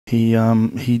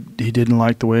he didn't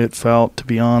like the way it felt to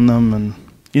be on them, and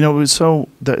it was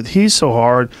he's so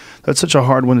hard. That's such a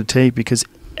hard one to take because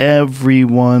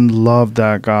everyone loved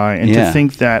that guy, and to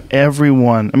think that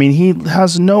everyone, I mean, he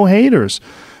has no haters.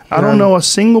 I don't know a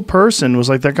single person was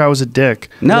like, that guy was a dick.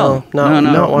 No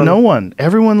one.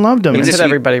 Everyone loved him. He hit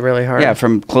everybody really hard. Yeah,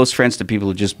 from close friends to people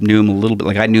who just knew him a little bit.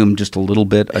 Like I knew him just a little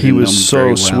bit. He was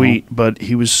so sweet, but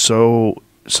he was so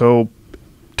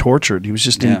tortured. He was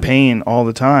just in pain all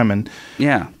the time, and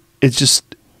it's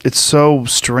so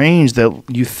strange that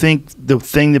you think the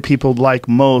thing that people like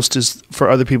most is for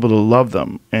other people to love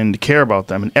them and to care about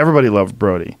them, and everybody loved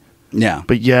Brody. Yeah,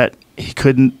 but yet he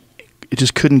couldn't. It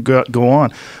just couldn't go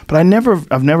on. But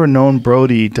I've never known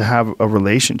Brody to have a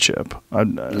relationship. I've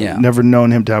never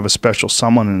known him to have a special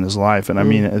someone in his life, and I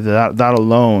mean that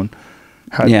alone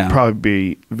had probably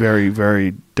be very,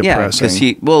 very depressing.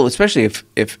 Yeah, because especially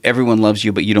if everyone loves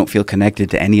you, but you don't feel connected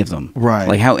to any of them. Right.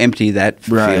 Like how empty that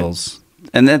feels.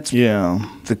 And that's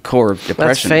the core of depression.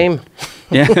 That's fame.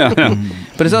 Yeah.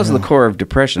 But it's also the core of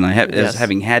depression. As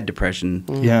having had depression,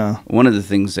 one of the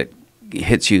things that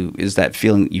hits you is that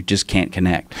feeling that you just can't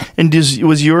connect. And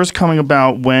was yours coming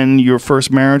about when your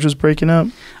first marriage was breaking up?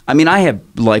 I mean, I have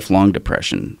lifelong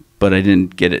depression, but I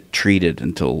didn't get it treated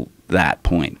until that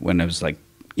point when I was like,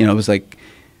 it was like,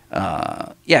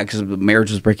 because the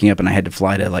marriage was breaking up and I had to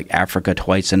fly to like Africa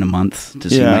twice in a month to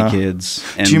see my kids.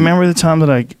 And do you remember the time that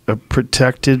I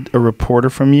protected a reporter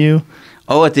from you?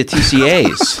 Oh, at the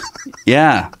TCAs.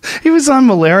 Yeah. He was on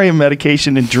malaria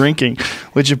medication and drinking,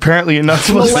 which apparently you're not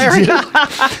supposed to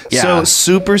do. So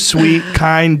super sweet,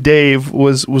 kind Dave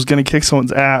was going to kick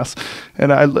someone's ass.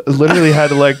 And I literally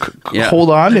had to hold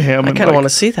on to him. I kind of want to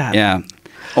see that. Yeah.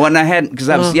 Oh, and I had, because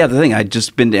that was, the thing. I'd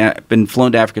just been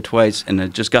flown to Africa twice, and I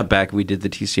just got back. We did the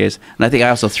TCAs. And I think I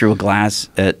also threw a glass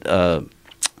at, I'm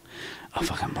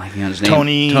blanking on his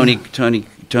name.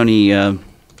 Tony,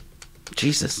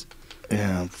 Jesus.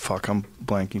 Yeah, fuck, I'm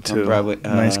blanking too.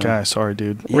 Nice guy. Sorry,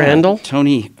 dude. Yeah, Randall?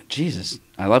 Tony, Jesus.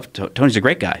 I love Tony's a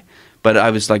great guy. But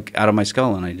I was like out of my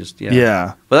skull, and I just,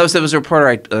 Yeah. Well, that was a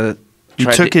reporter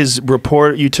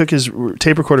you took his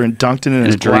tape recorder and dunked it in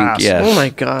his glass. Drink, Oh my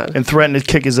God. And threatened to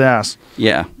kick his ass.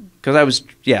 Yeah. Because I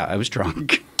was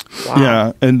drunk. Wow.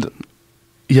 Yeah, and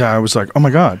I was like, oh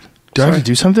my God. Do I have to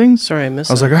do something? Sorry, I missed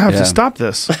it. I was like, I have to stop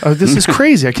this. This is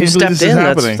crazy. I can't believe this is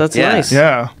happening. That's nice.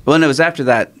 Yeah. Well, and it was after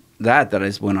that I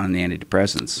just went on the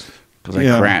antidepressants because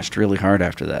I crashed really hard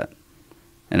after that.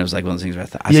 And it was like one of those things where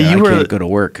I can't go to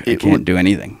work. I can't do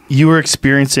anything. You were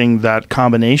experiencing that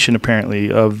combination, apparently,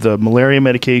 of the malaria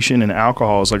medication and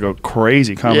alcohol. Is like a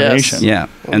crazy combination. Yes.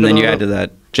 Yeah. And then you add to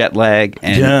that jet lag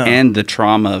and the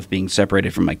trauma of being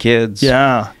separated from my kids.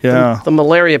 Yeah. Yeah. The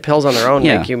malaria pills on their own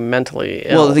make you mentally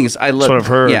ill. Well, the thing is, that's what I've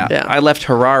heard. Yeah. I left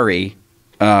Harare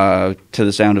to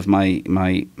the sound of my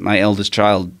eldest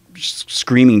child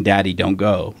screaming, "Daddy, don't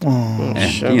go!"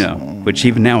 And, which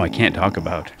even now I can't talk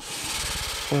about.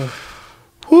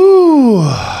 Woo!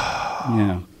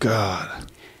 Yeah. God.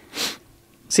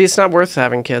 See, it's not worth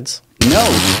having kids. No,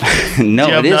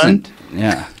 no, it isn't.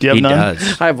 Yeah. Do you have none?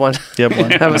 I have one. You have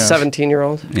one? I have a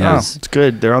 17-year-old. Yeah. Oh, it's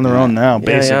good. They're on their own now,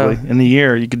 basically. In the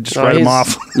year, you could just write them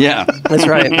off. Yeah. That's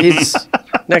right.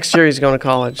 Next year he's going to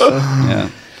college. So. Yeah.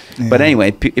 But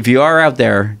anyway, if you are out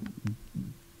there,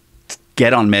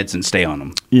 get on meds and stay on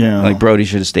them. Yeah. Like Brody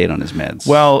should have stayed on his meds.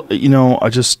 Well,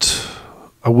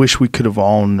 I wish we could have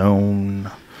all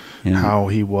known how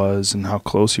he was and how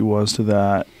close he was to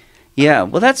that. Yeah,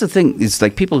 well, that's the thing. It's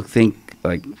like people think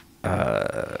like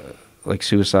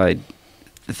suicide.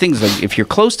 The thing is, like, if you're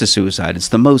close to suicide, it's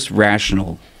the most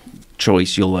rational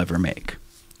choice you'll ever make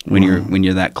when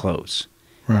you're that close.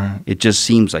 Right. It just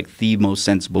seems like the most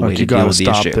sensible way to deal with the issue.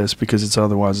 You got to stop this because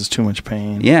otherwise it's too much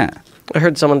pain. Yeah. I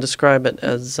heard someone describe it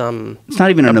as it's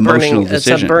not even an emotional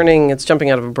decision. It's jumping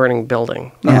out of a burning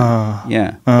building.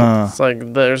 Yeah. It's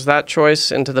like there's that choice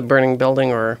into the burning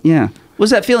building, or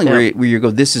what's that feeling where you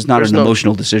go, this is not an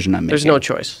emotional decision I'm making. There's no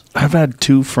choice. I've had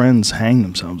 2 friends hang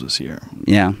themselves this year.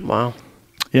 Yeah. Wow.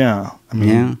 Yeah. I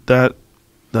mean that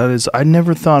is, I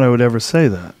never thought I would ever say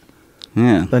that.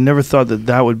 Yeah. I never thought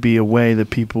that would be a way that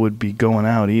people would be going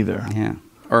out either. Yeah.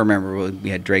 Or remember what we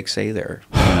had Drake say there.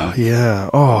 Yeah.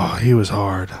 Oh, he was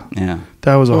hard. Yeah.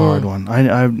 That was a hard one.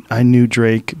 I knew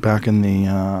Drake back in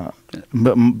the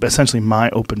essentially my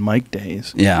open mic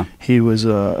days. Yeah. He was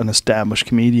an established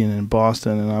comedian in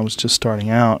Boston, and I was just starting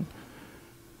out.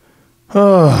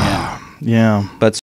 Oh, yeah. But